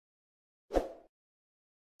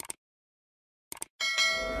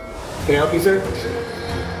Can I help you, sir?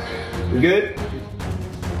 You good?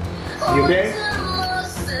 You okay?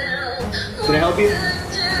 Can I help you?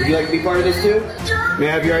 Would you like to be part of this too? May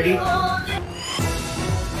I have your ID?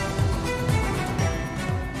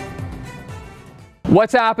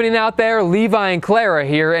 What's happening out there? Levi and Clara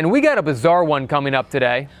here, and we got a bizarre one coming up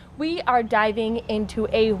today. We are diving into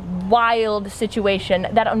a wild situation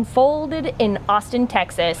that unfolded in Austin,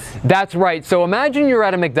 Texas. That's right. So imagine you're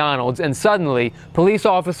at a McDonald's and suddenly police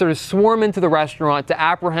officers swarm into the restaurant to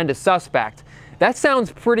apprehend a suspect. That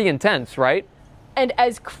sounds pretty intense, right? And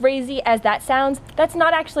as crazy as that sounds, that's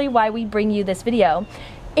not actually why we bring you this video.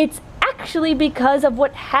 It's actually because of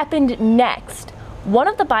what happened next. One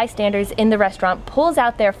of the bystanders in the restaurant pulls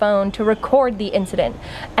out their phone to record the incident,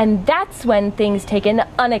 and that's when things take an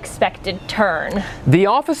unexpected turn. The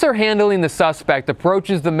officer handling the suspect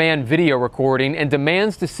approaches the man video recording and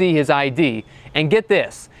demands to see his ID. And get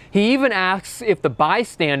this, he even asks if the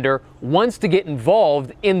bystander wants to get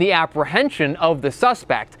involved in the apprehension of the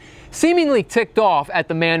suspect, seemingly ticked off at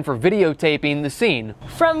the man for videotaping the scene.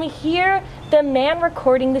 From here, the man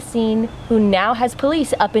recording the scene, who now has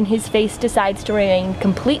police up in his face, decides to remain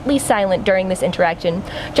completely silent during this interaction,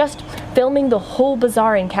 just filming the whole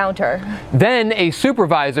bizarre encounter. Then a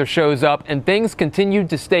supervisor shows up and things continue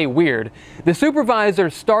to stay weird. The supervisor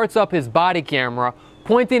starts up his body camera,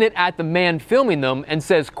 pointing it at the man filming them and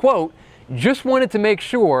says, quote, "Just wanted to make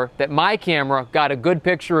sure that my camera got a good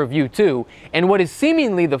picture of you too," and what is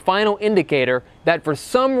seemingly the final indicator that for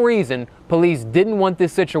some reason police didn't want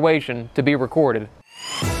this situation to be recorded.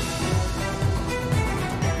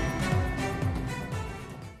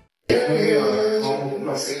 Can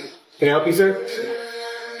I help you, sir?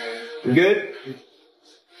 You good?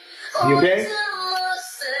 You okay?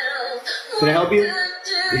 Can I help you?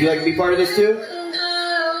 Would you like to be part of this too?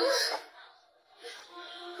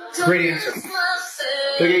 Great answer.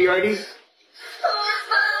 Can I get your ID?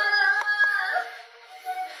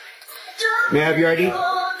 May I have your ID?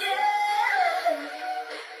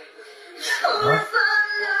 Huh?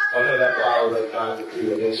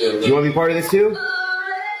 Do you want to be part of this too?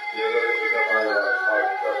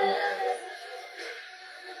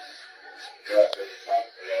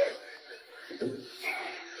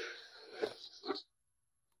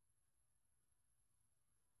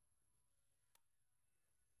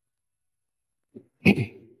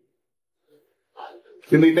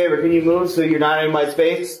 Do me a favor, can you move so you're not in my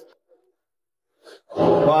space?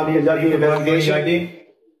 While I'm conducting an investigation.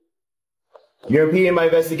 You're impeding my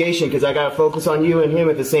investigation because I gotta focus on you and him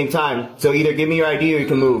at the same time. So either give me your ID or you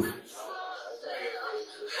can move.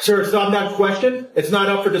 Sir, it's not that question. It's not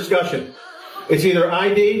up for discussion. It's either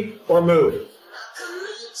ID or move.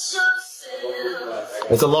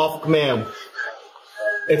 It's a lawful command.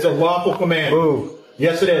 It's a lawful command. Move.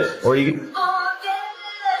 Yes, it is. Or you.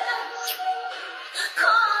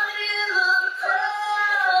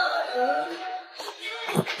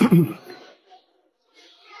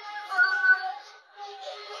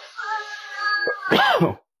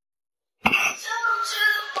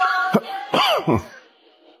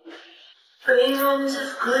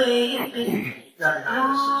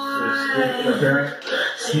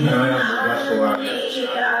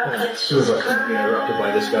 Two of us being interrupted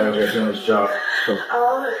by this guy over here doing his job.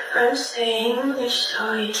 All her friends saying they're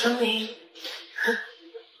sorry to me.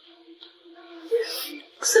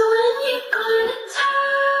 So when you gonna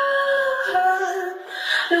tell her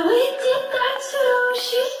that we did that too,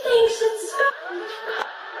 she thinks it's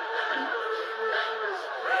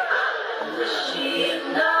she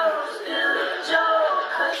knows Billy Joe,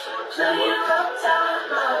 'cause she played uptown,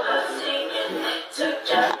 love us singing it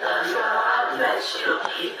together. Now I bet you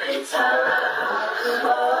even tell her how to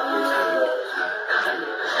love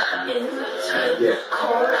in between the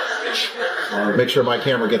chorus. Make sure my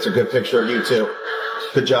camera gets a good picture of you too.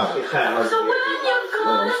 Good job. So when you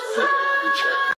gonna